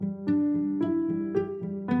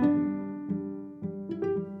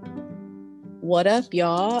What up,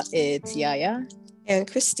 y'all? It's Yaya. And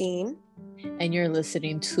Christine. And you're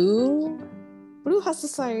listening to Bruja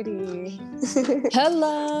Society.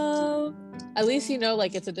 Hello. At least you know,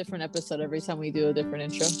 like, it's a different episode every time we do a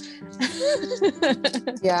different intro.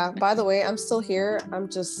 Yeah, by the way, I'm still here. I'm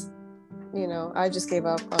just, I just gave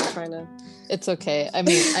up on trying to... It's okay. I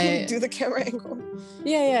mean, I do the camera angle.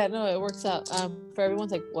 Yeah, no, it works out. For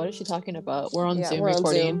everyone's like, what is she talking about? We're on Zoom we're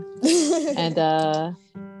recording. On Zoom. And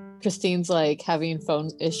Christine's like having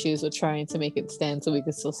phone issues with trying to make it stand so we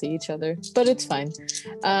can still see each other, but it's fine.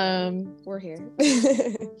 We're here.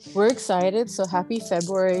 We're excited. So happy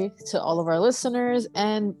February to all of our listeners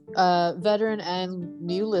and veteran and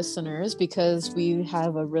new listeners, because we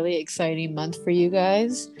have a really exciting month for you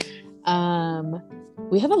guys.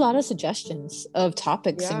 We have a lot of suggestions of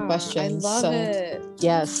topics and questions. I love it.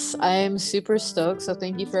 Yes, I am super stoked. So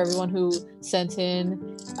thank you for everyone who sent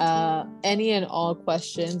in any and all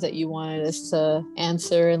questions that you wanted us to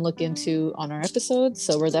answer and look into on our episodes.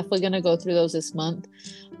 So we're definitely going to go through those this month.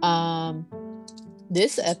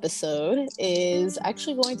 This episode is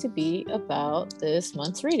actually going to be about this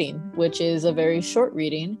month's reading, which is a very short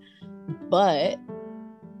reading, but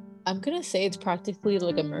I'm going to say it's practically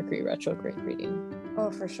like a Mercury retrograde reading. Oh,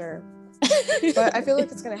 for sure. But I feel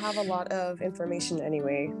like it's going to have a lot of information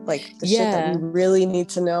anyway. Like the shit that we really need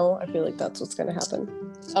to know. I feel like that's what's going to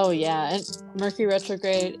happen. Oh, yeah. And Mercury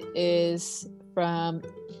retrograde is from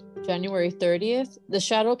January 30th. The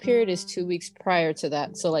shadow period is 2 weeks prior to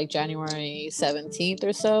that. So like January 17th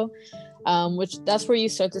or so, which that's where you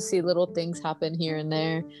start to see little things happen here and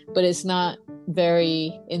there. But it's not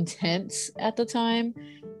very intense at the time.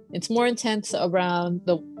 It's more intense around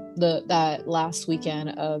that last weekend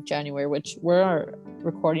of January, which we're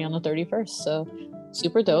recording on the 31st. So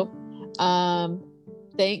super dope.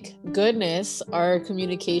 Thank goodness our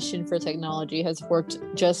communication for technology has worked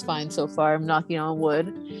just fine so far. I'm knocking on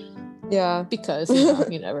wood. Yeah. Because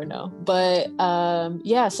you never know. But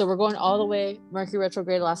so we're going all the way. Mercury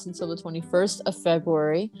retrograde lasts until the 21st of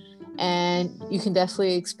February. And you can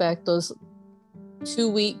definitely expect those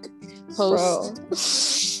 2-week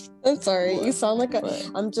posts. I'm sorry. You sound like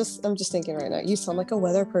I'm just thinking right now. You sound like a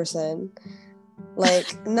weather person.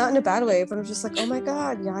 Like, not in a bad way, but I'm just like, oh my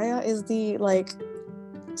God, Yaya is the like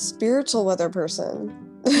spiritual weather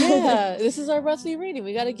person. Yeah, this is our monthly reading.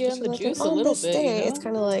 We got to give him the juice a little bit. Day, it's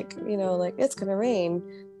kind of like, like it's gonna rain.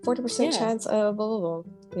 40% chance of blah blah blah.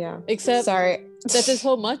 Yeah. Except sorry that this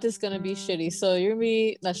whole month is gonna be shitty. So you're gonna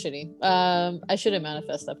be not shitty. I shouldn't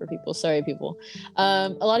manifest that for people. Sorry, people. A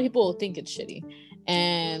lot of people will think it's shitty.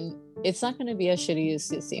 And it's not going to be as shitty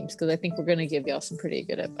as it seems, because I think we're going to give y'all some pretty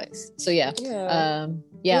good advice. So good.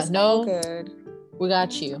 We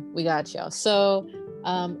got y'all. So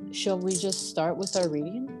shall we just start with our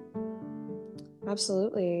reading?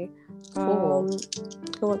 Absolutely. Cool.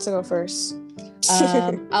 Who wants to go first?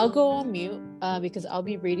 I'll go on mute because I'll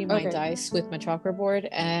be reading my dice with my chakra board,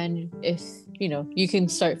 and if you can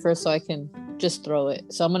start first so I can just throw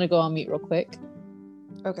it. So I'm going to go on mute real quick.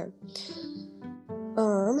 Okay.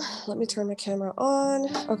 Let me turn my camera on.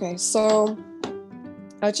 Okay, so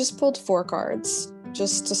I just pulled 4 cards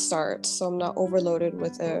just to start, so I'm not overloaded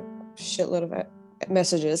with a shitload of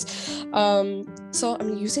messages. So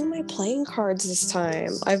I'm using my playing cards this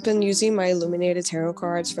time. I've been using my illuminated tarot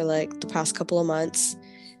cards for like the past couple of months,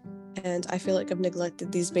 and I feel like I've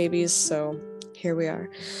neglected these babies, so here we are.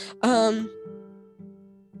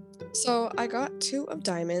 So I got 2 of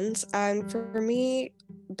diamonds, and for me,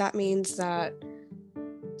 that means that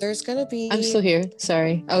there's gonna be... I'm still here.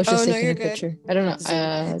 Sorry. I was just taking a picture. I don't know.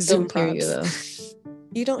 Zoom don't hear you though.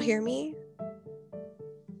 You don't hear me?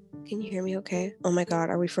 Can you hear me okay? Oh my God,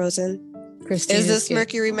 are we frozen? Christine, is this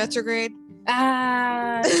Mercury retrograde?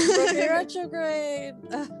 Mercury retrograde.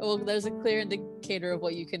 Well, there's a clear indicator of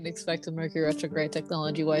what you can expect with Mercury retrograde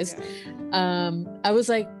technology wise. Yeah. I was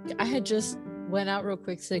like, I had just went out real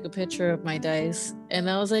quick to take a picture of my dice, and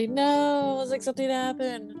I was like, no, I was like, something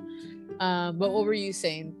happened. But what were you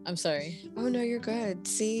saying? I'm sorry. Oh no, you're good.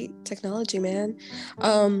 See, technology, man.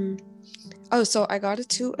 So I got a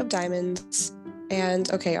 2 of diamonds,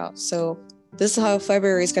 and okay, y'all. So this is how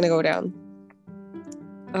February is gonna go down.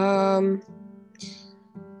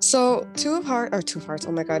 So 2 of hearts.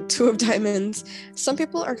 Oh my God, 2 of diamonds. Some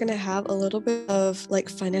people are gonna have a little bit of like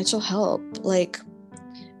financial help. Like,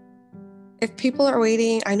 if people are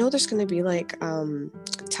waiting, I know there's gonna be like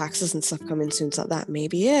taxes and stuff coming soon, so that may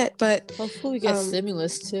be it. But hopefully we get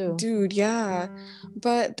stimulus too. Dude, yeah.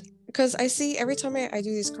 But because I see every time I do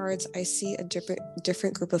these cards, I see a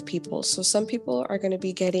different group of people. So some people are going to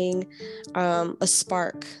be getting a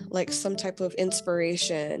spark, like some type of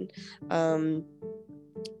inspiration, some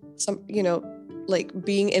like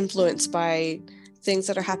being influenced by things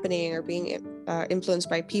that are happening or being influenced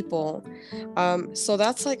by people. So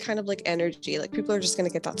that's like kind of like energy, like people are just going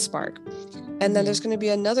to get that spark. And then there's going to be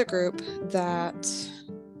another group that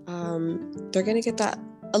they're going to get that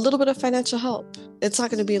a little bit of financial help. It's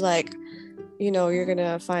not going to be like, you're going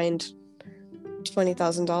to find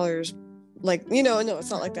 $20,000, like, no, it's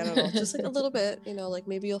not like that at all. Just like a little bit, like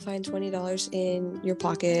maybe you'll find $20 in your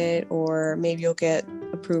pocket, or maybe you'll get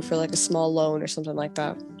approved for like a small loan or something like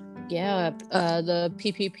that. Yeah, the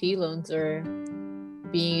PPP loans are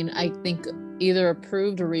being, I think, either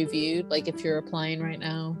approved or reviewed, like if you're applying right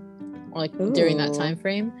now, or like during that time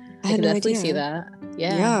frame. I had can no definitely idea. see that.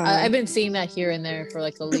 Yeah. I've been seeing that here and there for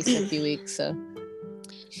like at least a few weeks.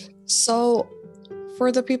 So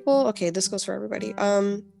for the people, okay, this goes for everybody.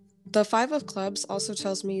 The Five of Clubs also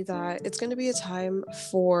tells me that it's going to be a time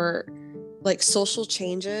for like social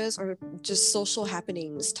changes or just social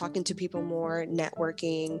happenings, talking to people more,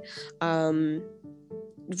 networking,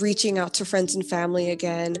 reaching out to friends and family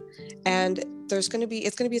again. And it's going to be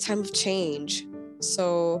a time of change.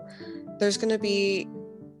 So there's going to be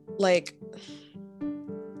like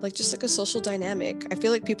just like a social dynamic. I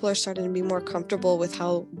feel like people are starting to be more comfortable with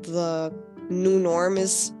how the new norm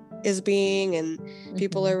is being, and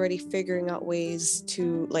people are already figuring out ways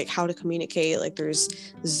to like how to communicate. Like there's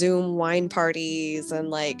Zoom wine parties and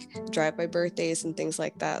like drive-by birthdays and things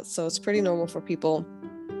like that. So it's pretty normal for people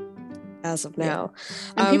as of now.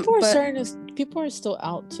 And people are still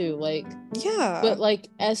out too, like, but like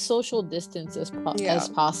as social distance as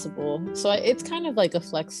possible. So it's kind of like a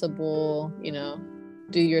flexible,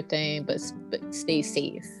 do your thing, but stay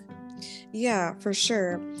safe. Yeah, for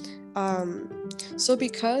sure. So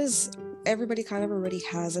because everybody kind of already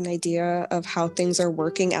has an idea of how things are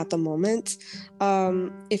working at the moment,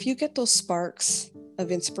 if you get those sparks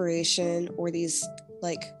of inspiration or these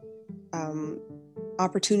like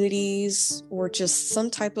opportunities, or just some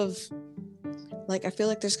type of like, I feel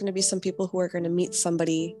like there's going to be some people who are going to meet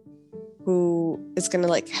somebody who is going to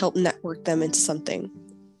like help network them into something.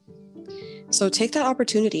 So take that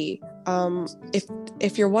opportunity.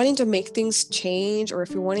 If you're wanting to make things change, or if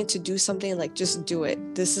you're wanting to do something, like just do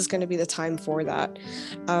it. This is going to be the time for that.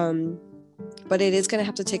 But it is going to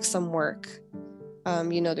have to take some work.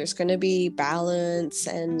 There's going to be balance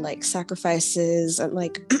and like sacrifices and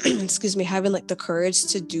like, excuse me, having like the courage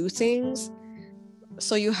to do things.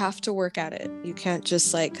 So you have to work at it. You can't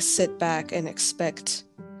just like sit back and expect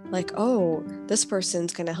like, oh, this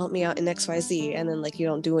person's going to help me out in XYZ. And then like, you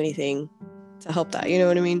don't do anything to help that. You know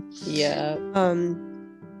what I mean? Yeah.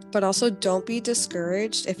 But also don't be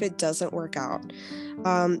discouraged if it doesn't work out.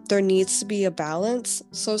 There needs to be a balance.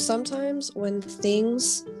 So sometimes when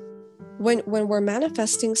we're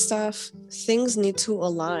manifesting stuff, things need to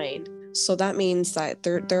align. So that means that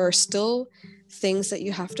there are still things that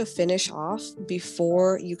you have to finish off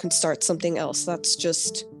before you can start something else. That's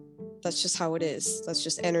just how it is. That's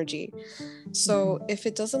just energy. So if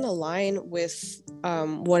it doesn't align with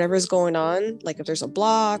whatever's going on, like if there's a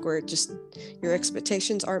block or just your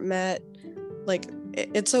expectations aren't met, like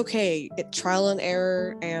it's okay. Trial and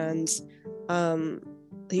error, and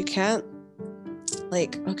you can't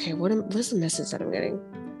like, okay, what is the message that I'm getting?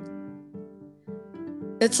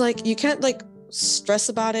 It's like you can't like stress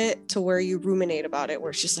about it to where you ruminate about it,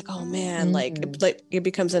 where it's just like, oh man, like it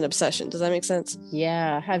becomes an obsession. Does that make sense?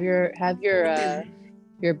 Yeah. Have your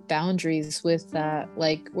boundaries with that,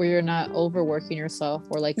 like where you're not overworking yourself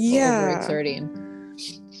or like overexerting.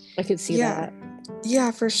 I could see that.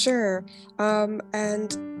 Yeah, for sure.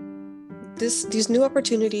 And these new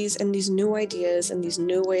opportunities and these new ideas and these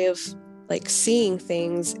new way of like seeing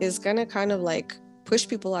things is gonna kind of like push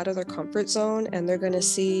people out of their comfort zone, and they're gonna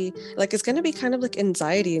see like it's gonna be kind of like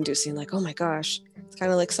anxiety inducing, like, oh my gosh, it's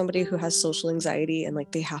kind of like somebody who has social anxiety and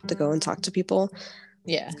like they have to go and talk to people.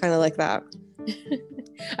 Yeah, it's kind of like that.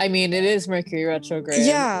 I mean, it is Mercury retrograde.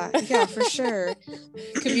 Yeah, for sure.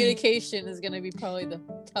 Communication is going to be probably the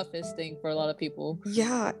toughest thing for a lot of people.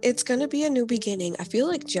 Yeah, it's going to be a new beginning. I feel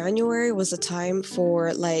like January was a time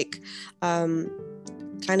for like kind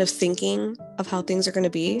of thinking of how things are going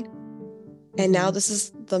to be. And now this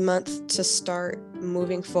is the month to start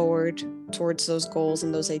moving forward towards those goals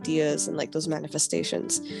and those ideas and like those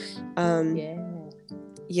manifestations.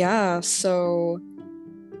 So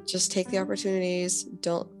just take the opportunities.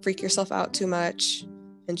 Don't freak yourself out too much,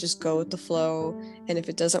 and just go with the flow. And if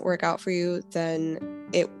it doesn't work out for you, then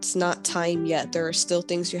it's not time yet. There are still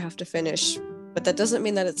things you have to finish, but that doesn't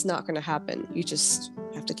mean that it's not going to happen. You just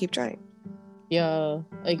have to keep trying. Yeah,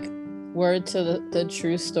 like word to the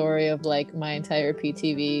true story of like my entire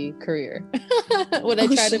PTV career. When I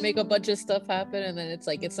try to make a bunch of stuff happen, and then it's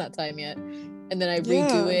like it's not time yet, and then I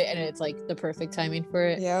redo it and it's like the perfect timing for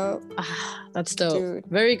it. Yeah. That's dope. Dude.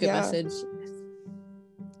 Very good message.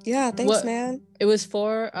 Yeah, thanks, man. It was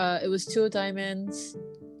 2 of diamonds,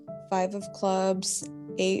 5 of clubs,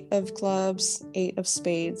 8 of clubs, 8 of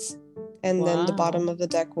spades. And then the bottom of the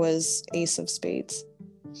deck was ace of spades.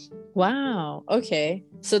 Wow. Okay.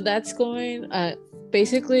 So that's going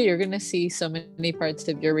basically you're gonna see so many parts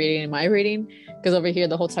of your reading and my reading, because over here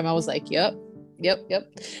the whole time I was like, yep.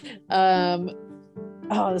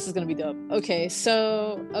 Oh, this is gonna be dope. Okay,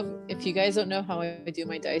 so if you guys don't know how I do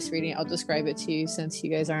my dice reading, I'll describe it to you since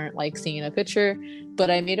you guys aren't like seeing a picture.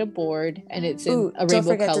 But I made a board and it's in a rainbow color. Don't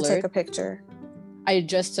forget to take a picture. I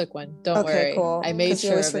just took one. Don't worry. Okay, cool. I made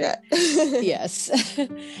sure of forget. it. Yes.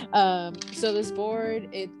 So this board,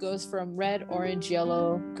 it goes from red, orange,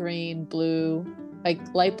 yellow, green, blue, like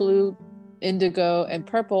light blue, indigo, and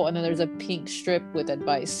purple, and then there's a pink strip with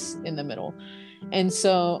advice in the middle. And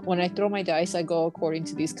so when I throw my dice, I go according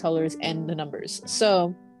to these colors and the numbers.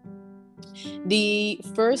 So the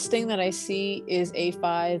first thing that I see is a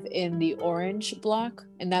 5 in the orange block,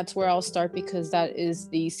 and that's where I'll start because that is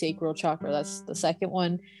the sacral chakra. That's the second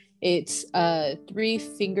one. It's 3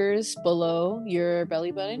 fingers below your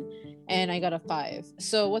belly button, and I got a 5.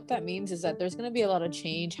 So what that means is that there's going to be a lot of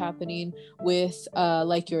change happening with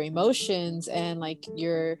like your emotions and like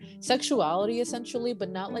your sexuality essentially,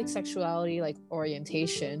 but not like sexuality like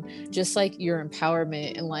orientation, just like your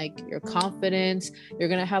empowerment and like your confidence. You're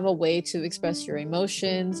going to have a way to express your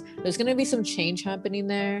emotions. There's going to be some change happening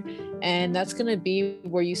there, and that's going to be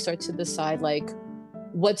where you start to decide like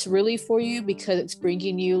what's really for you, because it's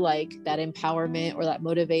bringing you like that empowerment or that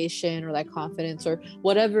motivation or that confidence or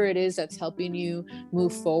whatever it is that's helping you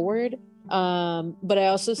move forward. But I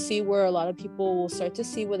also see where a lot of people will start to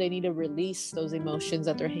see where they need to release those emotions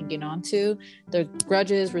that they're hanging on to, their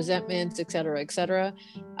grudges, resentments, etc.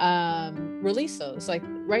 Release those. Like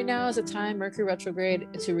right now is a time, Mercury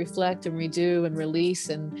retrograde, to reflect and redo and release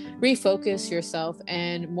and refocus yourself.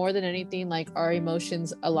 And more than anything, like our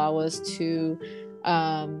emotions allow us to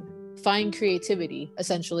find creativity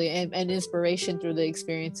essentially and inspiration through the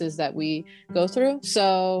experiences that we go through.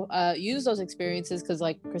 So use those experiences, because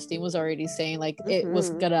like Christine was already saying, like it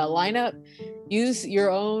was gonna line up. Use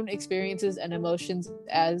your own experiences and emotions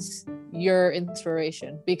as your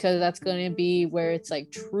inspiration, because that's going to be where it's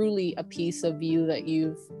like truly a piece of you that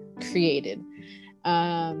you've created.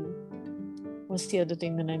 What's the other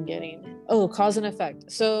thing that I'm getting? Oh, cause and effect.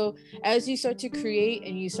 So as you start to create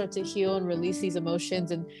and you start to heal and release these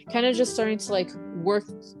emotions and kind of just starting to like work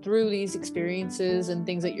through these experiences and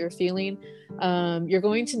things that you're feeling, you're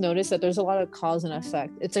going to notice that there's a lot of cause and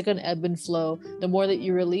effect. It's like an ebb and flow. The more that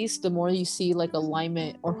you release, the more you see like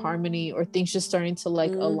alignment or harmony or things just starting to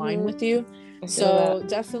like align with you. So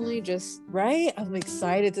definitely just, right? I'm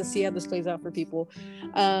excited to see how this plays out for people.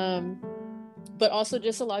 But also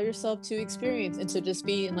just allow yourself to experience and to just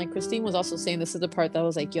be, and like Christine was also saying, this is the part that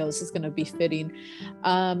was like, yo, this is going to be fitting.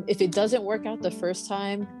 If it doesn't work out the first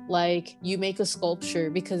time, like you make a sculpture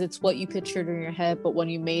because it's what you pictured in your head, but when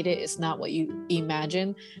you made it, it's not what you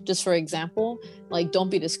imagined. Just for example, like don't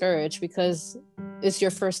be discouraged because it's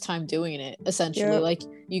your first time doing it essentially. Like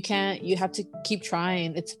you have to keep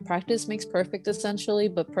trying. It's practice makes perfect essentially,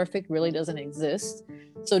 but perfect really doesn't exist.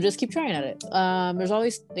 So just keep trying at it. There's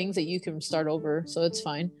always things that you can start over, so it's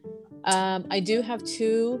fine. I do have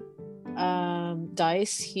 2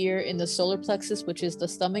 dice here in the solar plexus, which is the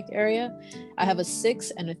stomach area. I have a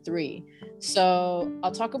 6 and a 3. So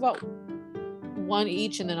I'll talk about one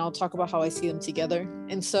each, and then I'll talk about how I see them together.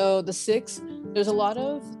 And so the 6, there's a lot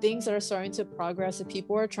of things that are starting to progress if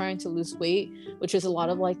people are trying to lose weight, which is a lot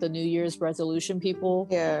of like the New Year's resolution people.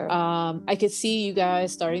 I could see you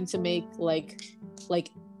guys starting to make like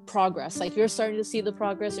progress. Like you're starting to see the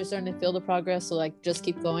progress, you're starting to feel the progress, so like just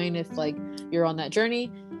keep going if like you're on that journey.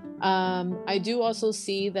 I do also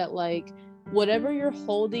see that like whatever you're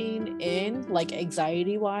holding in, like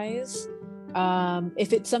anxiety wise,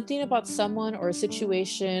 if it's something about someone or a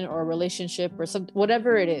situation or a relationship or some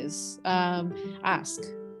whatever it is, ask,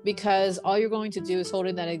 because all you're going to do is hold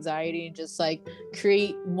in that anxiety and just like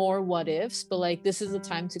create more what ifs. But like this is the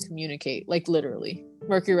time to communicate, like literally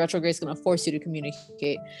Mercury retrograde is going to force you to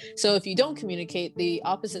communicate. So if you don't communicate, the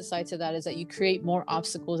opposite side to that is that you create more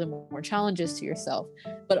obstacles and more challenges to yourself.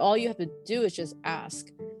 But all you have to do is just ask.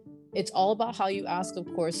 It's all about how you ask,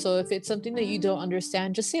 of course. So if it's something that you don't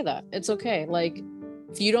understand, just say that. It's okay. Like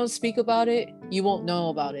if you don't speak about it, you won't know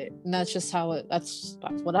about it. And that's just how that's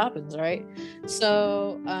what happens, right?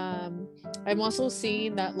 So I'm also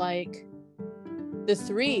seeing that like the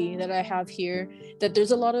 3 that I have here, that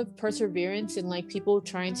there's a lot of perseverance in like people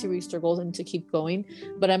trying to reach their goals and to keep going.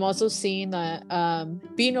 But I'm also seeing that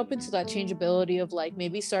being open to that changeability of like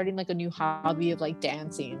maybe starting like a new hobby of like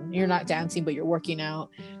dancing. You're not dancing, but you're working out.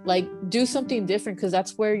 Like do something different, because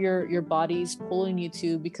that's where your body's pulling you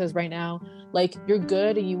to. Because right now, like you're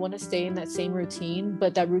good and you want to stay in that same routine,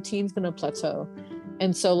 but that routine's gonna plateau.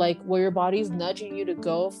 And so like where your body's nudging you to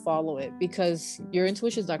go, follow it, because your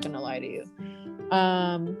intuition's not gonna lie to you.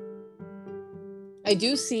 I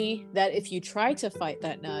do see that if you try to fight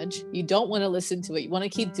that nudge, you don't want to listen to it, you want to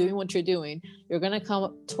keep doing what you're doing, you're going to come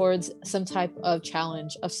up towards some type of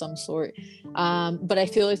challenge of some sort. But I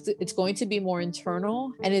feel it's going to be more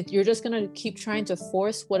internal, and you're just going to keep trying to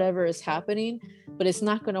force whatever is happening, but it's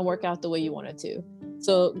not going to work out the way you want it to.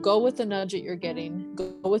 So go with the nudge that you're getting,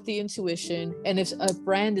 go with the intuition. And if a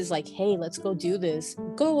brand is like, hey, let's go do this,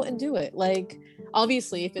 go and do it. Like,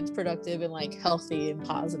 obviously, if it's productive and like healthy and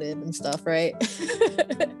positive and stuff, right?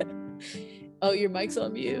 Oh, your mic's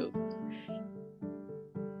on mute.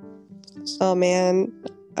 Oh, man.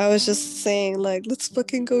 I was just saying, like, let's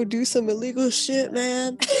fucking go do some illegal shit,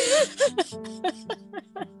 man.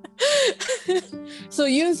 So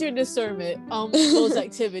use your discernment on those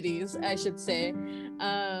activities, I should say.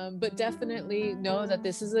 But definitely know that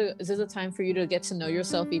this is a time for you to get to know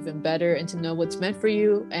yourself even better, and to know what's meant for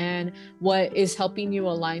you and what is helping you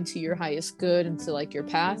align to your highest good and to like your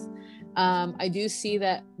path. I do see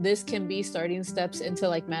that this can be starting steps into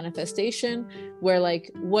like manifestation, where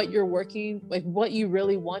like what you're working, like what you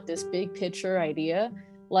really want, this big picture idea,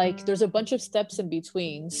 like there's a bunch of steps in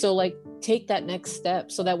between. So like take that next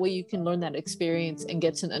step, so that way you can learn that experience and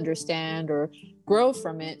get to understand or grow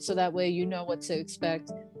from it, so that way you know what to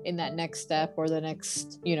expect in that next step or the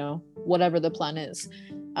next, whatever the plan is.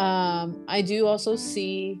 I do also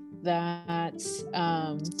see that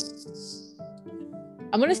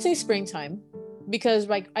I'm gonna say springtime, because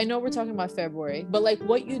like I know we're talking about February, but like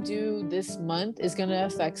what you do this month is gonna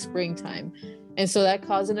affect springtime. And so that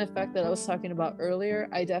cause and effect that I was talking about earlier,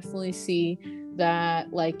 I definitely see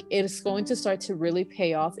that like it's going to start to really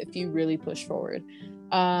pay off if you really push forward.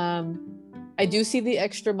 I do see the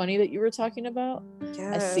extra money that you were talking about.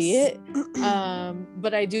 Yes. I see it.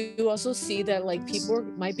 But I do also see that like people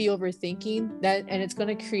might be overthinking that, and it's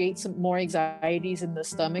going to create some more anxieties in the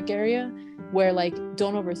stomach area, where like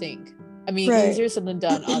don't overthink. I mean, right. Easier said than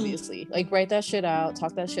done, obviously. Like write that shit out,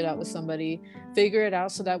 talk that shit out with somebody, figure it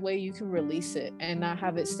out, so that way you can release it and not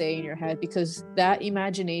have it stay in your head. Because that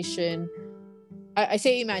imagination, I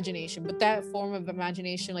say imagination, but that form of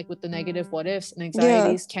imagination, like with the negative what ifs and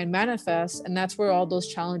anxieties, can manifest, and that's where all those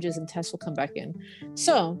challenges and tests will come back in.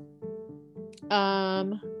 So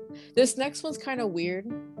this next one's kind of weird,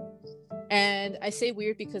 and I say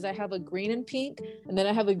weird because I have a green and pink, and then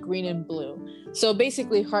I have a green and blue. So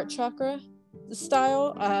basically heart chakra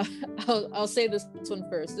style. I'll say this one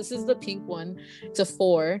first. This is the pink one. It's a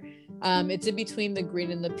 4. It's in between the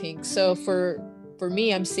green and the pink. So for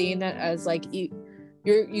me, I'm seeing that as like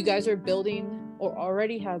you guys are building or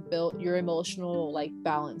already have built your emotional like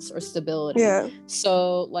balance or stability. Yeah.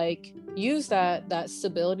 So like use that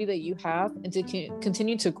stability that you have and to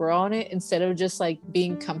continue to grow on it, instead of just like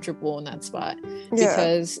being comfortable in that spot. Yeah.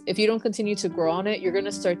 Because if you don't continue to grow on it, you're going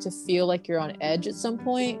to start to feel like you're on edge at some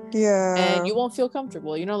point. Yeah. And you won't feel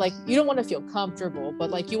comfortable. Like you don't want to feel comfortable, but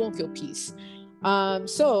like you won't feel peace.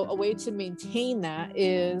 So a way to maintain that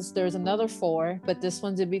is there's another 4, but this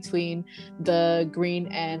one's in between the green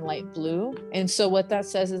and light blue. And so what that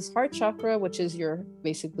says is heart chakra, which is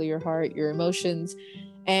basically your heart, your emotions,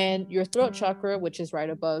 and your throat chakra, which is right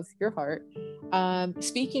above your heart.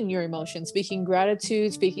 Speaking your emotions, speaking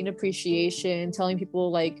gratitude, speaking appreciation, telling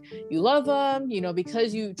people like you love them,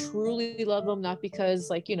 because you truly love them, not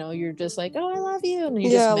because like, you're just like, oh, I love you. And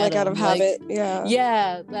you just met like them. Out of habit.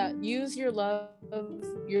 Yeah. That use your love,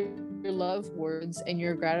 your love words and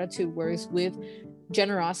your gratitude words with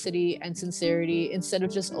generosity and sincerity, instead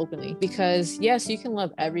of just openly. Because yes, you can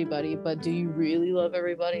love everybody, but do you really love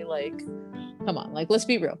everybody? Like, come on, like let's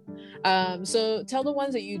be real. So tell the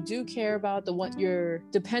ones that you do care about, your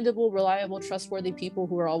dependable, reliable, trustworthy people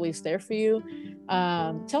who are always there for you.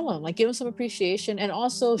 Tell them, like give them some appreciation, and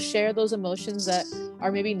also share those emotions that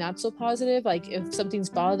are maybe not so positive. Like if something's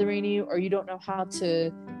bothering you or you don't know how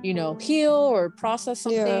to heal or process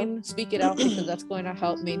something, speak it out, because that's going to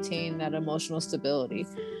help maintain that emotional stability.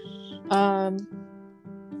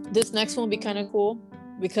 This next one will be kind of cool,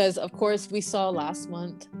 because of course we saw last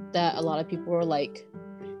month that a lot of people were like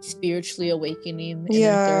spiritually awakening in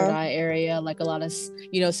their third eye area, like a lot of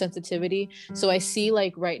sensitivity. So I see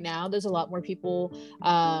like right now there's a lot more people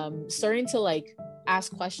starting to like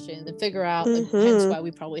ask questions and figure out, like, hence why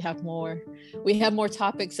we probably have more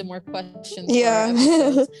topics and more questions for our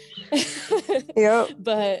episodes. Yep.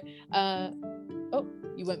 But oh,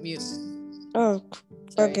 you went mute. Oh,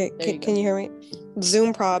 sorry. Okay. Can you hear me?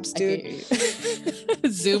 Zoom probs, dude. I can hear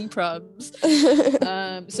you. Zoom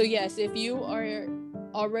probs. So yes, if you are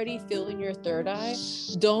already feeling your third eye,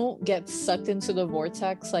 don't get sucked into the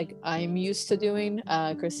vortex like I'm used to doing.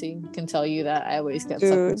 Chrissy can tell you that I always get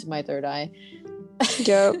sucked into my third eye.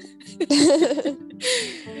 Yep.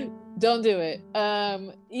 Don't do it.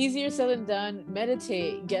 Easier said than done.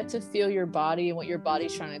 Meditate. Get to feel your body and what your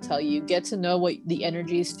body's trying to tell you. Get to know what the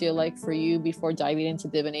energies feel like for you before diving into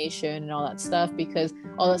divination and all that stuff, because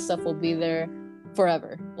all that stuff will be there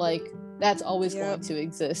forever. Like, that's always going to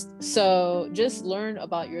exist. So just learn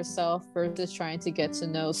about yourself versus trying to get to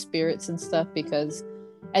know spirits and stuff, because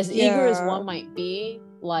as eager as one might be,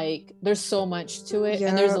 like, there's so much to it,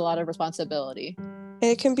 and there's a lot of responsibility. And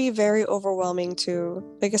it can be very overwhelming too.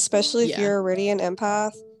 Like, especially if you're already an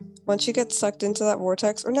empath, once you get sucked into that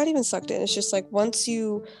vortex, or not even sucked in, it's just like once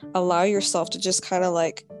you allow yourself to just kind of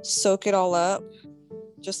like soak it all up,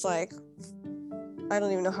 just like, I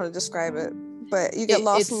don't even know how to describe it, but you get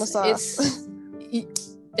lost in the sauce.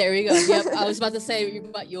 There we go. Yep. I was about to say,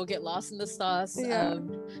 you'll get lost in the sauce of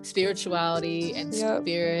spirituality and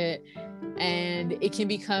spirit. And it can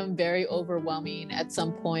become very overwhelming at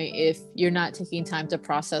some point if you're not taking time to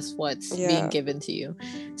process what's being given to you.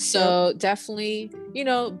 So definitely,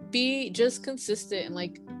 be just consistent and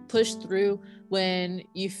like push through when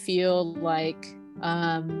you feel like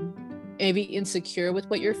maybe insecure with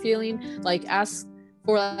what you're feeling. Like, ask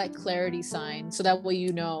for that clarity sign, so that way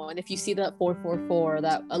and if you see that 444,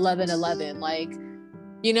 that 1111, like,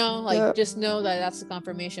 just know that that's the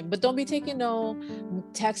confirmation. But don't be taking no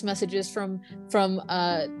text messages from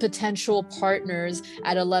potential partners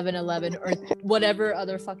at 1111 or whatever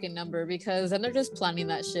other fucking number, because then they're just planning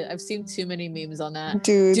that shit. I've seen too many memes on that.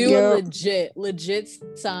 Dude, do a legit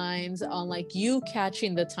signs on, like, you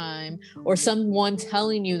catching the time or someone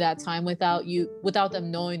telling you that time without them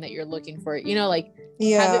knowing that you're looking for it, like,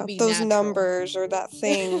 have it be those natural. numbers or that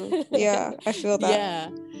thing. I feel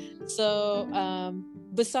that. So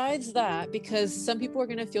besides that, because some people are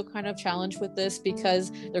going to feel kind of challenged with this,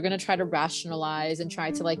 because they're going to try to rationalize and try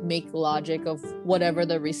to like make logic of whatever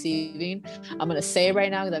they're receiving. I'm going to say it right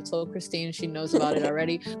now because I've told Christine, she knows about it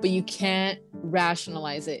already, but you can't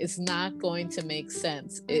rationalize it. It's not going to make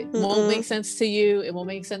sense. It won't make sense to you. It won't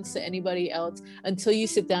make sense to anybody else until you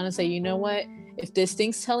sit down and say, you know what? If this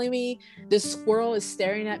thing's telling me this squirrel is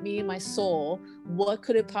staring at me in my soul, what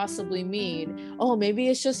could it possibly mean? Oh, maybe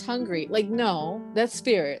it's just hungry. Like, no, that's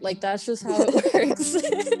spirit. Like, that's just how it works.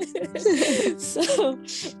 So,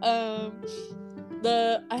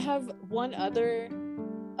 I have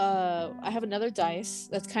another dice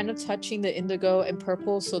that's kind of touching the indigo and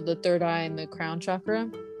purple, so the third eye and the crown chakra.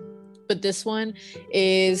 But this one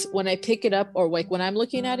is, when I pick it up, or like when I'm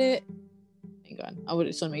looking at it, hang on, I would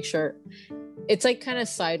just want to make sure. It's like kind of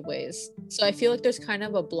sideways, so I feel like there's kind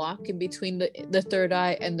of a block in between the third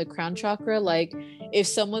eye and the crown chakra. Like, if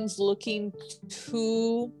someone's looking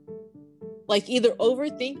to, like, either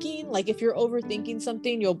overthinking, like if you're overthinking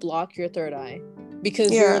something, you'll block your third eye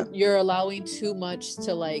because you're allowing too much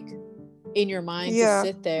to, like, in your mind to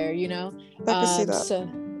sit there, I can see that. So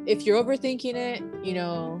if you're overthinking it,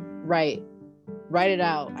 write it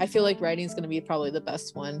out. I feel like writing is going to be probably the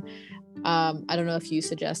best one. I don't know if you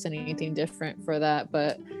suggest anything different for that,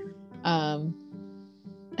 but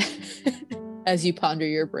as you ponder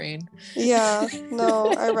your brain.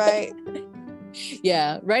 I write.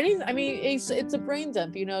 Writing, I mean, it's a brain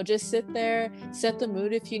dump, just sit there, set the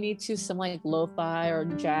mood if you need to, some like lo-fi or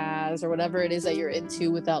jazz or whatever it is that you're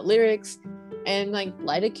into without lyrics, and like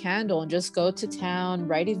light a candle and just go to town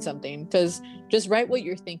writing something, because just write what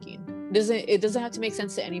you're thinking. It doesn't have to make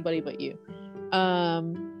sense to anybody but you.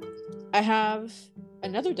 I have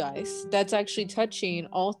another dice that's actually touching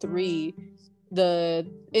all three, the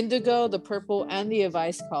indigo, the purple, and the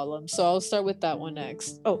advice column. So I'll start with that one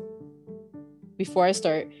next. Oh, before I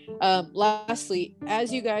start, lastly,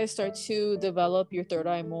 as you guys start to develop your third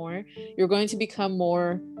eye more, you're going to become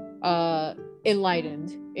more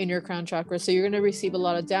enlightened in your crown chakra. So you're going to receive a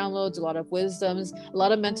lot of downloads, a lot of wisdoms, a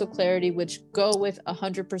lot of mental clarity, which go with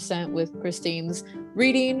 100% with Christine's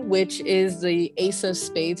reading, which is the Ace of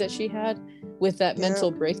Spades that she had with that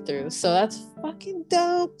mental breakthrough. So that's fucking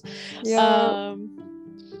dope. I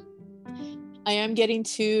am getting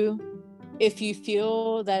to, if you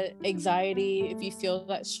feel that anxiety, if you feel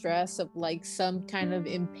that stress of like some kind of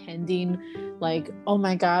impending, like, oh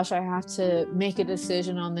my gosh, I have to make a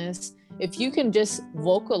decision on this, if you can just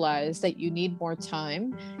vocalize that you need more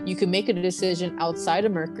time, you can make a decision outside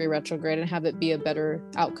of Mercury retrograde and have it be a better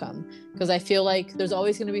outcome. Because I feel like there's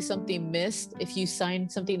always going to be something missed if you sign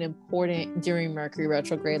something important during Mercury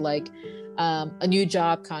retrograde, like a new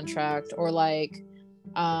job contract, or like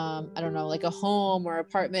I don't know, like a home or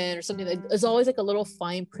apartment or something. Like, there's always like a little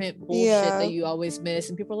fine print bullshit that you always miss,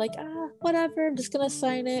 and people are like, whatever, I'm just gonna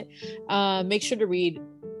sign it. Make sure to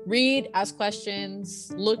read, ask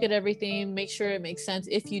questions, look at everything, make sure it makes sense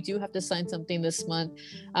if you do have to sign something this month.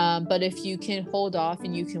 But if you can hold off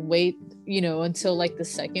and you can wait, until like the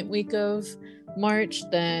second week of March,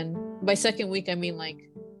 then by second week I mean like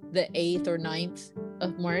the 8th or 9th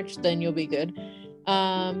of March, then you'll be good.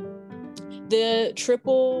 The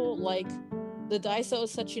triple, like the dice that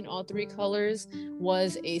was touching all three colors,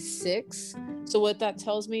 was a 6. So what that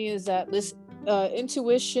tells me is that this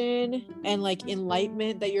intuition and like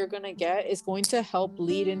enlightenment that you're gonna get is going to help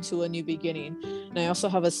lead into a new beginning. And I also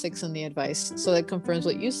have a 6 in the advice, so that confirms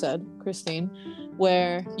what you said, Christine,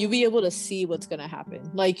 where you'll be able to see what's gonna happen.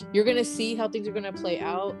 Like, you're gonna see how things are gonna play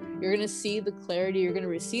out, you're gonna see the clarity, you're gonna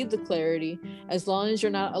receive the clarity, as long as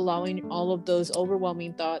you're not allowing all of those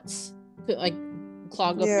overwhelming thoughts to like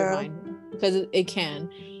clog up your mind, because it can.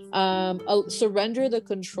 Surrender the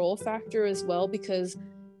control factor as well, because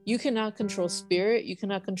you cannot control spirit, you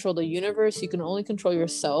cannot control the universe, you can only control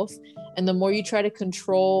yourself. And the more you try to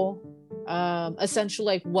control essentially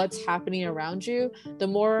like what's happening around you, the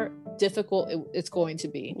more difficult it's going to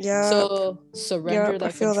be. So surrender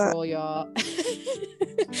that control, y'all.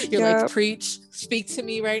 You're like, preach, speak to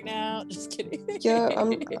me right now. Just kidding.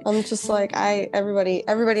 I'm just like, everybody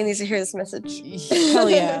needs to hear this message. Hell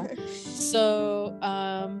yeah. So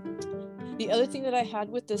the other thing that I had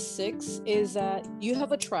with the 6 is that you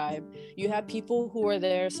have a tribe. You have people who are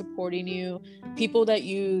there supporting you, people that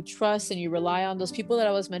you trust and you rely on. Those people that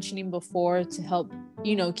I was mentioning before to help,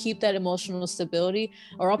 keep that emotional stability,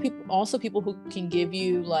 are also people who can give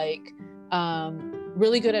you like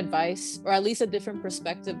really good advice, or at least a different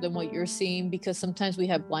perspective than what you're seeing, because sometimes we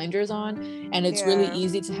have blinders on and it's really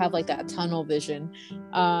easy to have like that tunnel vision.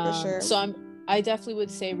 For sure. So I definitely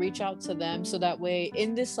would say reach out to them, so that way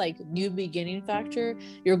in this like new beginning factor,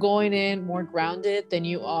 you're going in more grounded than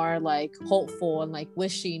you are like hopeful and like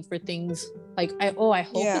wishing for things like I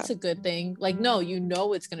hope it's a good thing. Like, no,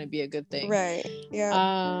 it's gonna be a good thing, right?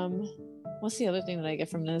 What's the other thing that I get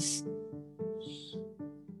from this?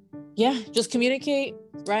 Just communicate,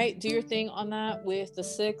 right? Do your thing on that with the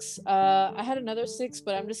 6. I had another 6,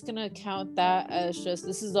 but I'm just gonna count that as just,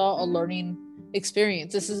 this is all a learning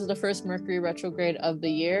experience. This is the first Mercury retrograde of the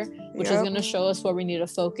year, which is going to show us where we need to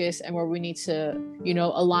focus and where we need to,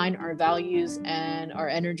 align our values and our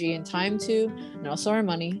energy and time to, and also our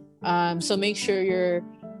money. So make sure you're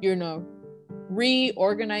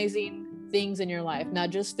reorganizing things in your life,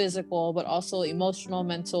 not just physical, but also emotional,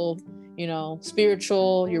 mental,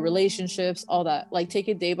 spiritual, your relationships, all that. Like, take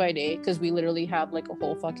it day by day, because we literally have like a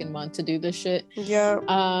whole fucking month to do this shit.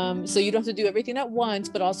 So you don't have to do everything at once,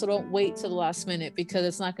 but also don't wait till the last minute, because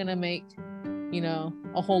it's not going to make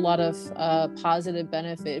a whole lot of positive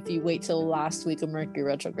benefit if you wait till the last week of Mercury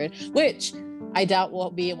retrograde, which I doubt will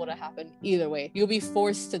be able to happen either way. You'll be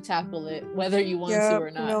forced to tackle it whether you want to or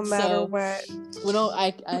not. No matter what.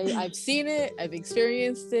 I've seen it, I've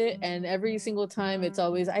experienced it, and every single time it's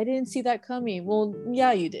always, I didn't see that coming. Well,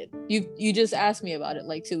 yeah, you did. You just asked me about it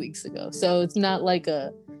like 2 weeks ago. So it's not like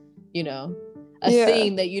a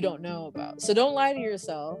thing that you don't know about. So don't lie to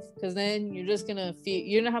yourself, because then you're just gonna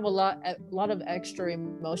you're gonna have a lot of extra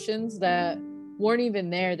emotions that weren't even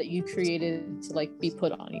there, that you created to like be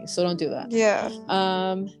put on you. So don't do that.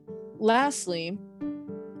 Lastly,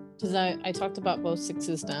 because I talked about both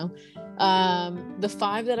 6s now, the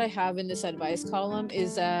 5 that I have in this advice column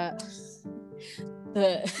is that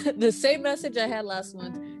the same message I had last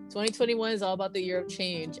month. 2021 is all about the year of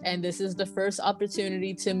change, and this is the first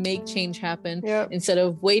opportunity to make change happen instead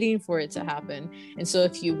of waiting for it to happen. And so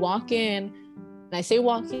if you walk in, and I say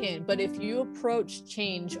walk in, but if you approach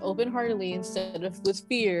change open-heartedly instead of with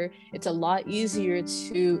fear, it's a lot easier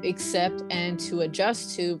to accept and to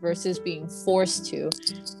adjust to versus being forced to.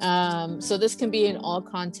 So this can be in all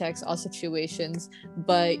contexts, all situations,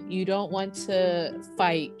 but you don't want to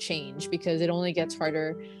fight change, because it only gets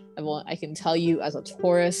harder. I can tell you, as a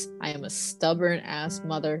Taurus, I am a stubborn ass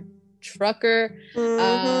mother trucker.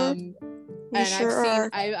 You And sure are.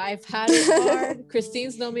 I've had it hard.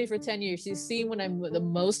 Christine's known me for 10 years. She's seen when I'm the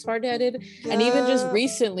most hard-headed. Yeah. And even just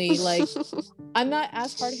recently, like, I'm not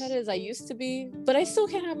as hard-headed as I used to be, but I still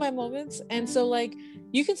can have my moments. And so, like,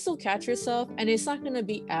 you can still catch yourself, and it's not going to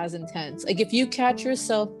be as intense. Like, if you catch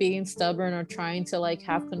yourself being stubborn or trying to, like,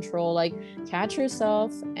 have control, like, catch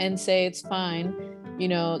yourself and say it's fine. You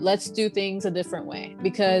know, let's do things a different way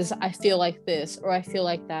because I feel like this, or I feel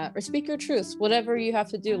like that, or speak your truth, whatever you have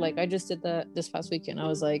to do. Like, I just did that this past weekend. I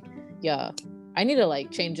was like, yeah, I need to, like,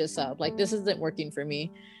 change this up. Like, this isn't working for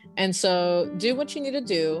me. And so do what you need to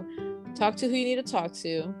do. Talk to who you need to talk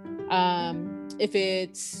to. If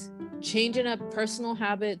it's changing up personal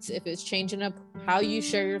habits, if it's changing up how you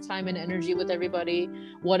share your time and energy with everybody,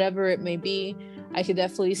 whatever it may be, I could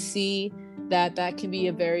definitely see that can be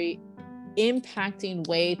a very impacting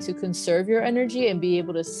way to conserve your energy and be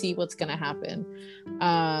able to see what's going to happen.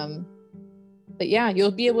 But yeah,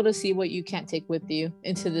 you'll be able to see what you can't take with you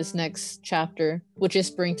into this next chapter, which is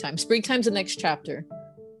springtime. Springtime's the next chapter,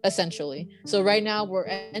 essentially. So right now we're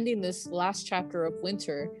ending this last chapter of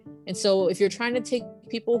winter. And so if you're trying to take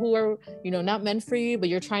people who are, you know, not meant for you, but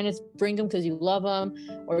you're trying to bring them because you love them,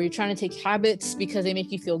 or you're trying to take habits because they make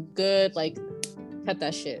you feel good, like, cut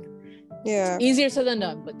that shit. Yeah. It's easier said than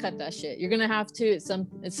done, but cut that shit. You're gonna have to at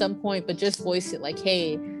some point, but just voice it like,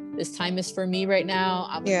 hey, this time is for me right now.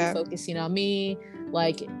 I'm gonna be focusing on me.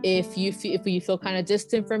 Like, if you feel kind of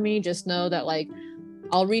distant from me, just know that, like,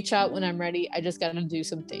 I'll reach out when I'm ready. I just gotta do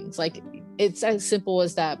some things. Like, it's as simple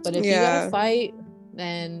as that. But if you gotta fight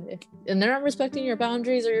and they're not respecting your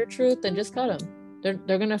boundaries or your truth, then just cut them.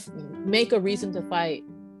 They're gonna make a reason to fight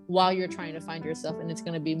while you're trying to find yourself, and it's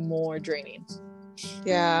gonna be more draining.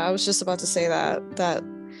 Yeah, I was just about to say that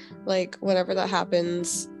like, whenever that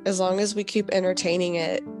happens, as long as we keep entertaining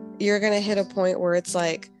it, you're gonna hit a point where it's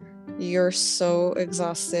like you're so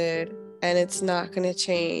exhausted and it's not gonna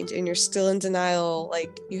change and you're still in denial.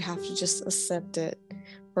 Like, you have to just accept it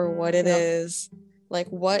for what it is. Like,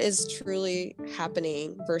 what is truly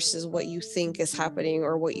happening versus what you think is happening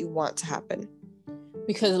or what you want to happen.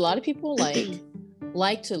 Because a lot of people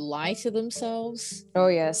like to lie to themselves. Oh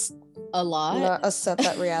yes. A lot. Not accept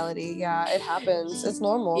that reality. Yeah, it happens. It's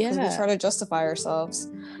normal because we try to justify ourselves.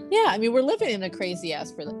 Yeah, I mean, we're living in a crazy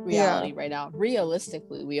ass reality right now.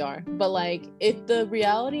 Realistically, we are. But, like, if the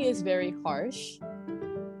reality is very harsh,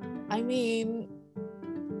 I mean,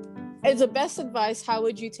 as the best advice, how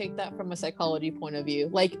would you take that from a psychology point of view?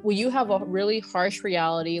 Like, will you have a really harsh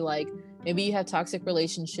reality? Like, maybe you have toxic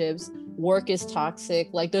relationships, work is toxic,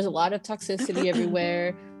 like, there's a lot of toxicity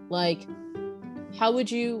everywhere. Like, how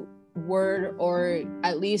would you word or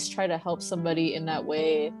at least try to help somebody in that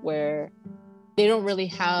way where they don't really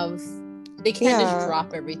have, they can't just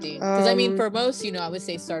drop everything? Because I mean, for most, you know, I would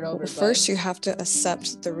say start over. First, you have to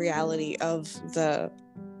accept the reality of the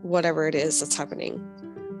whatever it is that's happening.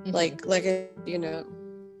 Like, you know,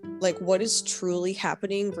 like, what is truly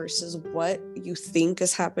happening versus what you think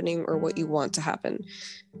is happening or what you want to happen.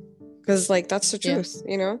 Because, like, that's the truth,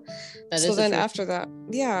 you know? So then after that,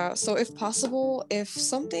 so if possible, if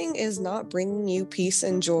something is not bringing you peace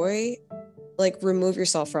and joy, like, remove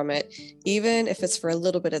yourself from it, even if it's for a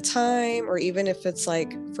little bit of time or even if it's,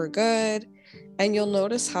 like, for good. And you'll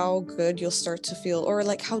notice how good you'll start to feel, or,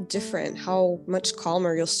 like, how different, how much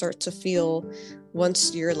calmer you'll start to feel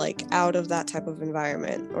once you're, like, out of that type of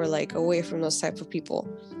environment or, like, away from those type of people.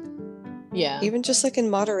 Yeah. Even just, like, in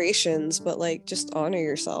moderations, but, like, just honor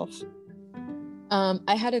yourself.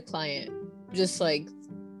 I had a client just, like,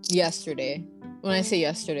 yesterday. When I say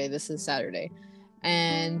yesterday, this is Saturday.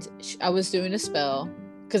 And I was doing a spell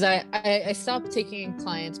because I stopped taking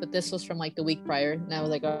clients, but this was from, like, the week prior. And I was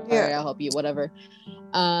like, all right, I'll help you, whatever.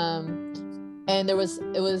 And it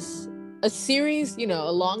was a series, you know,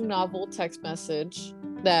 a long novel text message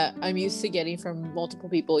that I'm used to getting from multiple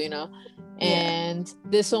people, you know. And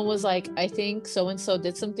this one was like, I think so-and-so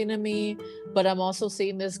did something to me, but I'm also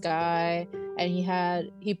seeing this guy, and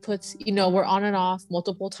he puts, you know, we're on and off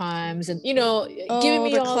multiple times, and, you know, giving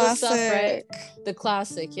me all the stuff, right? The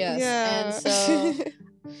classic, yes. And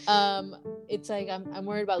so it's like, I'm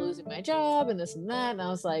worried about losing my job and this and that. And I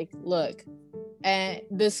was like, look, and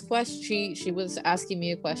this question, she was asking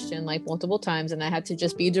me a question, like, multiple times, and I had to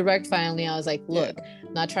just be direct. Finally, I was like, look,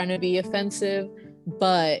 I'm not trying to be offensive,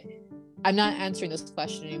 but I'm not answering this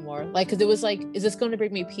question anymore. Like, because it was like, is this going to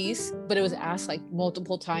bring me peace? But it was asked, like,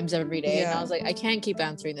 multiple times every day. And I was like, I can't keep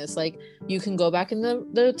answering this. Like, you can go back in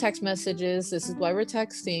the text messages. This is why we're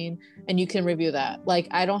texting, and you can review that. Like,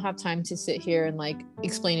 I don't have time to sit here and, like,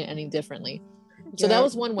 explain it any differently. So that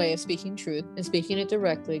was one way of speaking truth and speaking it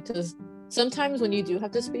directly, because sometimes when you do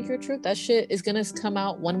have to speak your truth, that shit is gonna come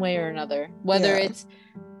out one way or another, whether it's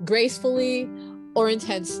gracefully or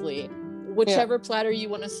intensely, whichever platter you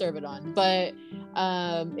want to serve it on. But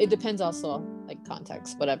it depends also, like,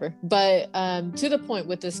 context, whatever. But to the point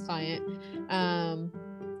with this client,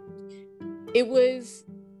 it was,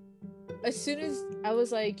 as soon as I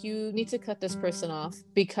was like, you need to cut this person off,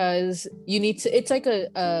 because you need to, it's like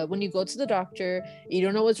when you go to the doctor, you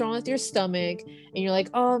don't know what's wrong with your stomach, and you're like,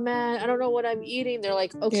 oh man, I don't know what I'm eating. They're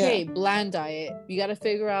like, okay, bland diet. You got to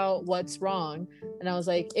figure out what's wrong. And I was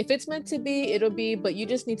like, if it's meant to be, it'll be, but you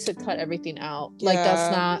just need to cut everything out. Like,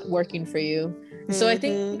 that's not working for you. So I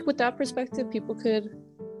think with that perspective, people could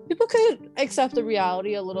accept the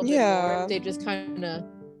reality a little bit more if they just kind of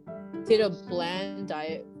did a bland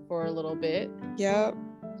diet for a little bit.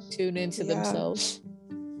 Tune into themselves.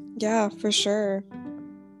 Yeah, for sure.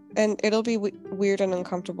 And it'll be weird and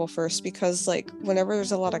uncomfortable first, because like whenever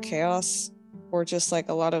there's a lot of chaos or just like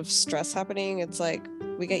a lot of stress happening, it's like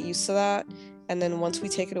we get used to that, and then once we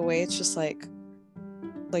take it away, it's just like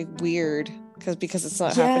weird because it's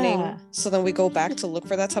not happening. So then we go back to look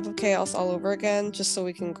for that type of chaos all over again, just so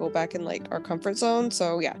we can go back in like our comfort zone.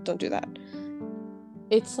 So yeah, don't do that.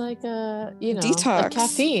 It's like a, detox. Like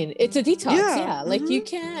caffeine. It's a detox. Like you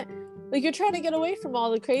can't, like, you're trying to get away from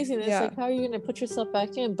all the craziness. Like, how are you gonna put yourself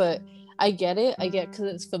back in? But I get because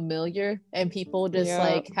it's familiar and people just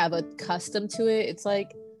like have accustomed to it. It's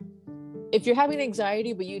like, if you're having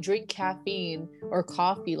anxiety but you drink caffeine or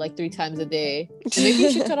coffee like 3 times a day, then maybe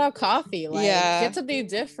you should cut out coffee. Like, get something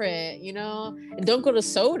different, and don't go to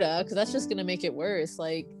soda, because that's just gonna make it worse.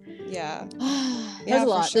 Like, there's a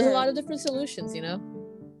lot. Sure. There's a lot of different solutions,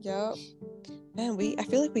 Yep. Man, I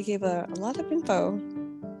feel like we gave a lot of info.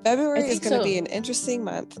 February is going to be an interesting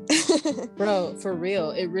month. Bro, for real,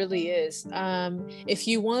 it really is. If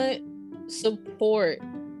you want support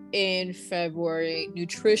in February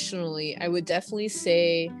nutritionally, I would definitely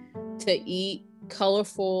say to eat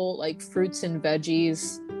colorful, like, fruits and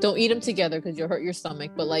veggies. Don't eat them together because you'll hurt your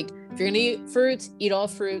stomach, but like, if you're gonna eat fruits, eat all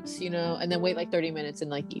fruits, and then wait like 30 minutes and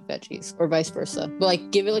like eat veggies, or vice versa. But like,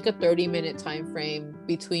 give it like a 30-minute time frame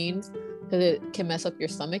between, because it can mess up your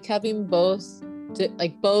stomach having both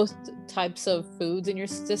types of foods in your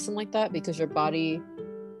system like that, because your body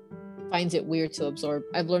finds it weird to absorb.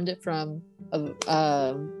 I've learned it from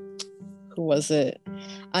who was it?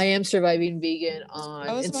 I Am Surviving Vegan on Instagram.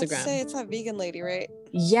 I was about to say, it's that vegan lady, right?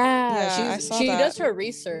 Yeah, she does her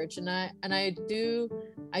research, and I do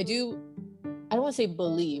I don't want to say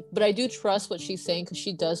believe, but I do trust what she's saying, because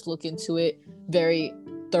she does look into it very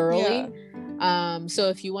thoroughly. So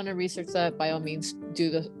if you want to research that, by all means,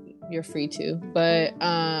 you're free to. But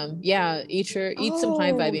eat some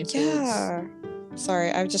high vibing foods.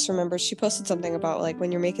 Sorry, I just remembered she posted something about, like,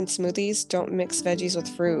 when you're making smoothies, don't mix veggies with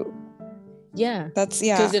fruit. That's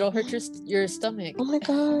because it'll hurt your stomach. Oh my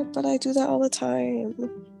god, but I do that all the time.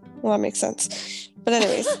 Well, that makes sense. But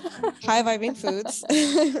anyways, high vibing foods.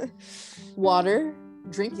 Water.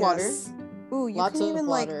 Drink water. Ooh, you can even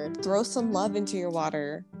water. Like throw some love into your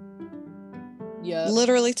water. Yeah.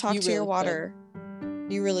 Literally talk to your water.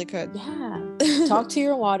 You really could. Yeah. Talk to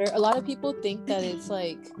your water. A lot of people think that it's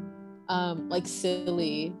like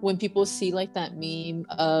silly when people see like that meme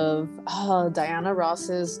of Diana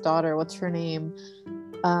Ross's daughter. What's her name?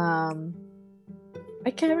 I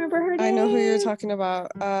can't remember her name. I know who you're talking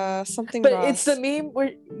about. Something But Ross. It's the meme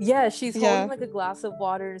where she's holding like a glass of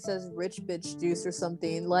water and it says rich bitch juice or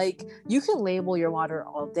something. Like, you can label your water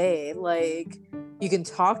all day. Like, you can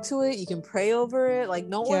talk to it, you can pray over it. Like,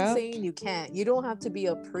 no one's saying you can't. You don't have to be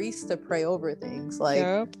a priest to pray over things.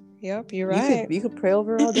 Like, Yep, you're right. You could pray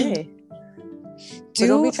over it all day.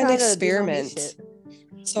 Do an experiment.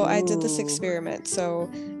 So I did this experiment.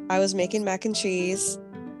 So I was making mac and cheese,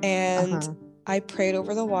 and I prayed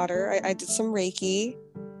over the water. I did some Reiki,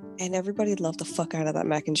 and everybody loved the fuck out of that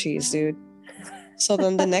mac and cheese, dude. So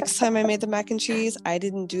then the next time I made the mac and cheese, I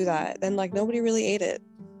didn't do that. Then like nobody really ate it.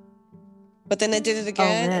 But then I did it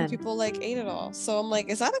again, and people like ate it all. So I'm like,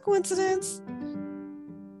 is that a coincidence?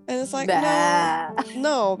 And it's like,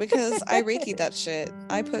 no, because I Reiki'd that shit.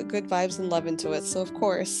 I put good vibes and love into it. So of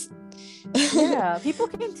course. Yeah, people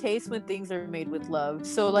can taste when things are made with love.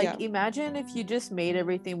 So like, imagine if you just made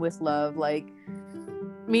everything with love. Like,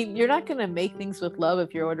 I mean, you're not gonna make things with love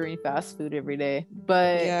if you're ordering fast food every day.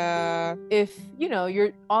 But if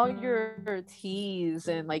you're all your teas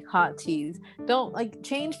and like hot teas, don't like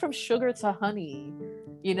change from sugar to honey.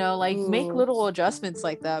 Make little adjustments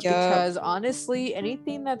like that, because honestly,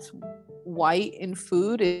 anything that's white in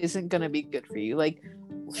food isn't gonna be good for you. Like,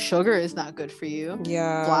 sugar is not good for you.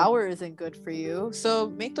 Flour isn't good for you.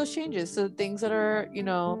 So make those changes. So things that are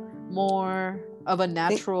more of a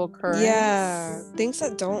natural occurrence. Yeah, things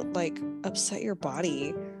that don't like upset your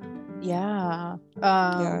body. Yeah.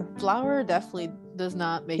 Yeah. Flour definitely does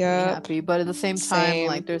not make me happy, but at the same time,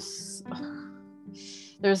 like there's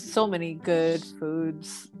so many good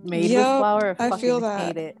foods made with flour. I feel that.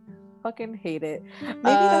 Hate it. Fucking hate it. Maybe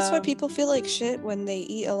that's why people feel like shit when they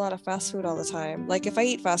eat a lot of fast food all the time. Like if I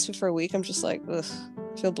eat fast food for a week, I'm just like, ugh,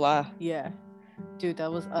 I feel blah. Yeah. Dude,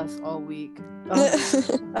 that was us all week.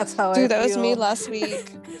 That's how Dude, that was me last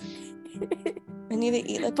week. I need to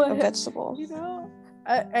eat like a vegetable. You know,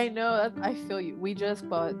 I know, I feel you. We just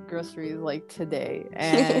bought groceries like today,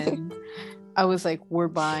 and I was like, we're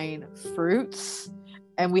buying fruits,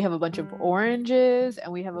 and we have a bunch of oranges,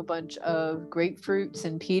 and we have a bunch of grapefruits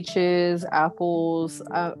and peaches, apples.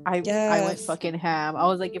 I went fucking ham. I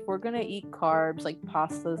was like, if we're gonna eat carbs like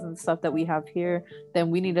pastas and stuff that we have here,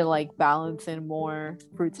 then we need to like balance in more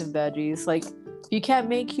fruits and veggies. Like, if you can't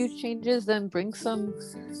make huge changes, then bring some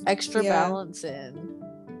extra balance in.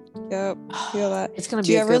 Yep, feel that. It's gonna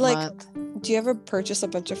be a good month. Do you ever purchase a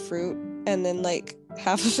bunch of fruit and then like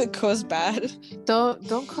half of it goes bad?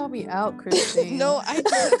 Don't call me out, Christine. No, I do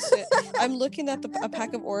that shit. I'm looking at a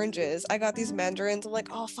pack of oranges. I got these mandarins. I'm like,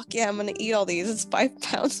 oh fuck yeah, I'm gonna eat all these. It's 5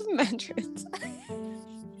 pounds of mandarins.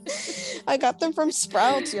 I got them from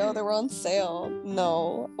Sprouts, yo. They were on sale.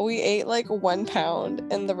 No, we ate like 1 pound,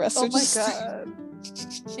 and the rest are just. Oh my god.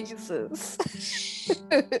 Jesus.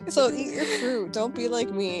 So eat your fruit. Don't be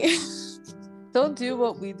like me. Don't do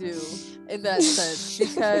what we do in that sense,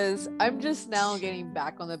 because I'm just now getting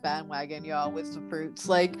back on the bandwagon, y'all, with the fruits.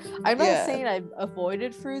 Like, I'm not saying I've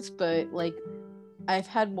avoided fruits, but like, I've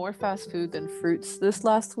had more fast food than fruits this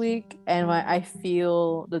last week, and I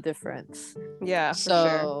feel the difference. Yeah, so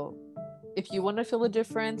for sure. If you want to feel the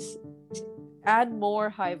difference, add more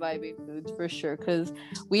high vibing foods for sure, because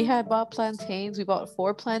we had bought plantains. We bought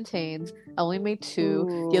 4 plantains. I only made 2.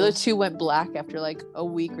 Ooh. The other 2 went black after like a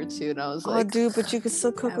week or 2, and I was like, oh dude, but you could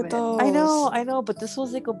still cook with those. I know, but this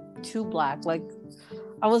was like too black. Like,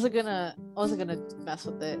 I wasn't gonna mess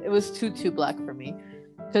with it. It was too black for me,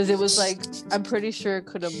 because it was like, I'm pretty sure it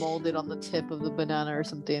could have molded on the tip of the banana or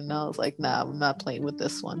something, and I was like, nah, I'm not playing with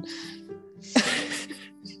this one.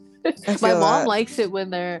 My mom likes it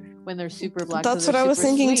when they're super black. That's what I was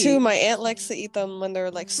thinking too. My aunt likes to eat them when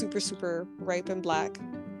they're like super ripe and black.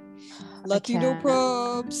 Latino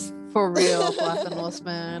probs. For real, Platanos,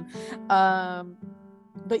 man.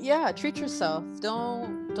 But yeah, treat yourself.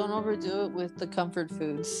 Don't overdo it with the comfort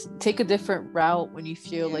foods. Take a different route when you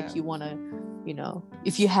feel like you want to, you know,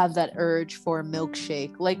 if you have that urge for a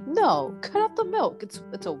milkshake. Like, no, cut out the milk.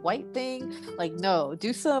 It's a white thing. Like, no,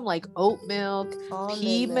 do some like oat milk,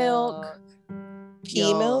 pea milk.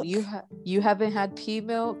 Pea milk? You haven't had pea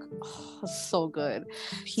milk? Oh, so good.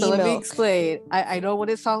 So let me explain. I know what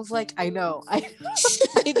it sounds like. I know. I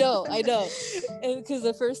know. And because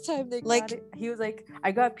the first time they got it, he was like,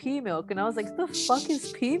 I got pea milk. And I was like, the fuck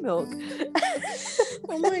is pea milk?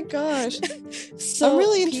 Oh my gosh. So I'm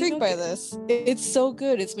really intrigued by this. It's so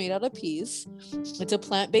good. It's made out of peas. It's a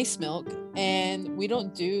plant-based milk. And we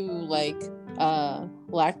don't do like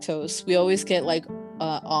lactose. We always get like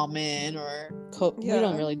almond or we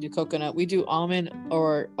don't really do coconut. We do almond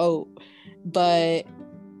or oat. But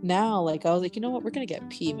now, like, I was like, you know what, we're gonna get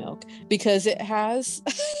pea milk, because it has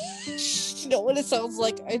you know what it sounds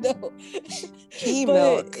like. I know. Pea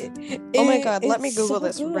milk. Oh my god, let me Google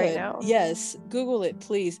this right now. Yes, Google it,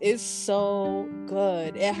 please. It's so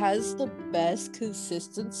good. It has the best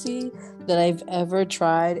consistency that I've ever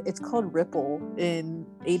tried. It's called Ripple in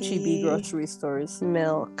HEB grocery stores.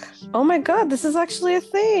 Milk. Oh my god, this is actually a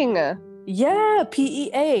thing. Yeah,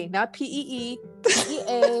 PEA, not PEE.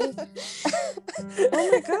 PEA.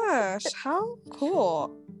 Oh my gosh, how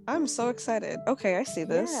cool. I'm so excited. Okay, I see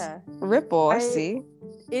this. Yeah. Ripple, I see.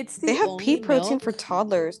 They have pea protein for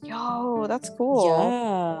toddlers. Yo, that's cool.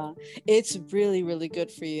 Yeah, it's really, really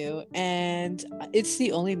good for you. And it's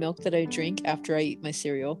the only milk that I drink after I eat my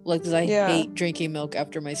cereal. Like, because I hate drinking milk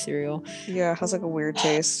after my cereal. Yeah, it has like a weird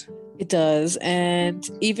taste. It does. And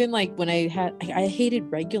even like when I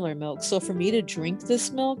hated regular milk. So for me to drink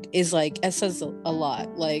this milk is like, it says a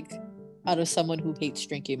lot. Like, out of someone who hates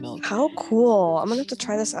drinking milk. How cool. I'm gonna have to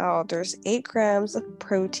try this out. There's 8 grams of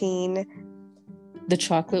protein. The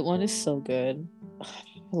chocolate one is so good. I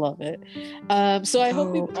love it. So I hope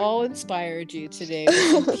we've all inspired you today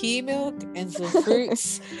with some pea milk and some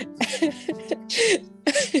fruits.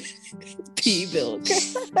 Pea milk.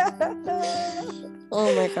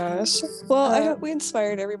 Oh my gosh. Well, I hope we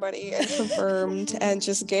inspired everybody and confirmed and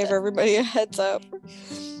just gave everybody a heads up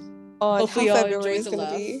on how February is going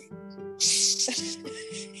to be.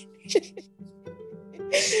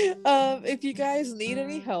 If you guys need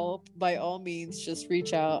any help, by all means, just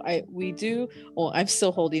reach out. I'm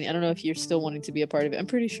still holding. I don't know if you're still wanting to be a part of it. I'm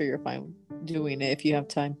pretty sure you're fine doing it if you have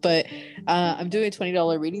time. But I'm doing a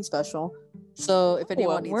 $20 reading special. So if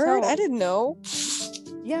anyone needs help, I didn't know.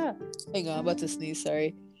 Yeah. Hang on, I'm about to sneeze.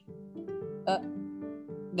 Sorry.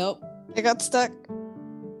 Nope. I got stuck.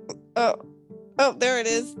 Oh, there it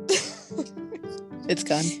is. It's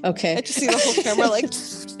gone. Okay. I just see the whole camera like.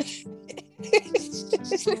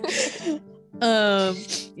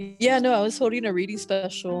 Yeah, no, I was holding a reading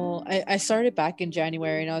special. I started back in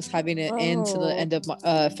January and I was having it into the end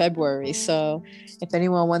of February. So if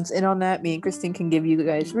anyone wants in on that, me and Christine can give you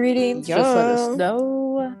guys readings. Just let us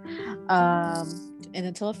know. And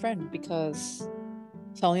then tell a friend, because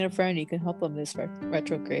telling a friend, you can help them this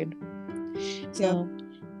retrograde. So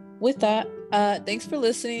with that, thanks for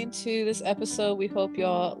listening to this episode. We hope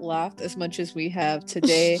y'all laughed as much as we have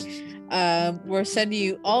today. We're sending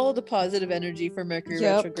you all the positive energy for Mercury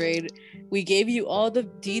retrograde. We gave you all the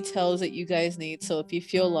details that you guys need. So if you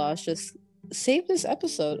feel lost, just save this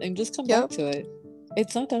episode and just come back to it.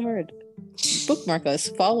 It's not that hard. Bookmark us,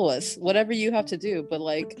 follow us, whatever you have to do, but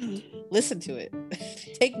like listen to it.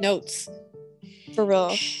 Take notes. For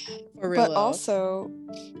real. But also,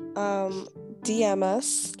 DM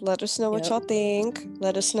us. Let us know what y'all think.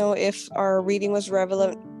 Let us know if our reading was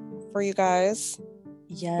relevant for you guys.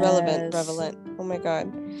 Yes. Relevant. Oh my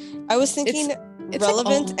god. I was thinking it's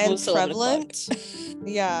relevant like and prevalent.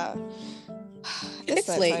 Yeah. It's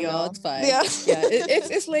late, y'all. It's fine. Yeah.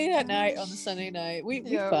 It's late at night on the Sunday night. We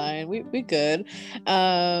fine. We good.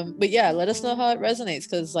 But yeah, let us know how it resonates,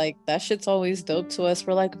 because like that shit's always dope to us.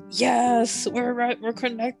 We're like, yes, we're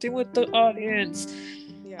connecting with the audience.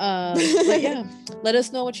 But yeah, let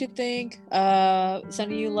us know what you think.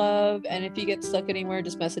 Sending you love, and if you get stuck anywhere,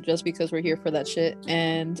 just message us, because we're here for that shit.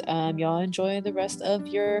 And y'all enjoy the rest of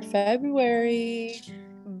your February.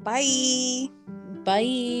 Bye.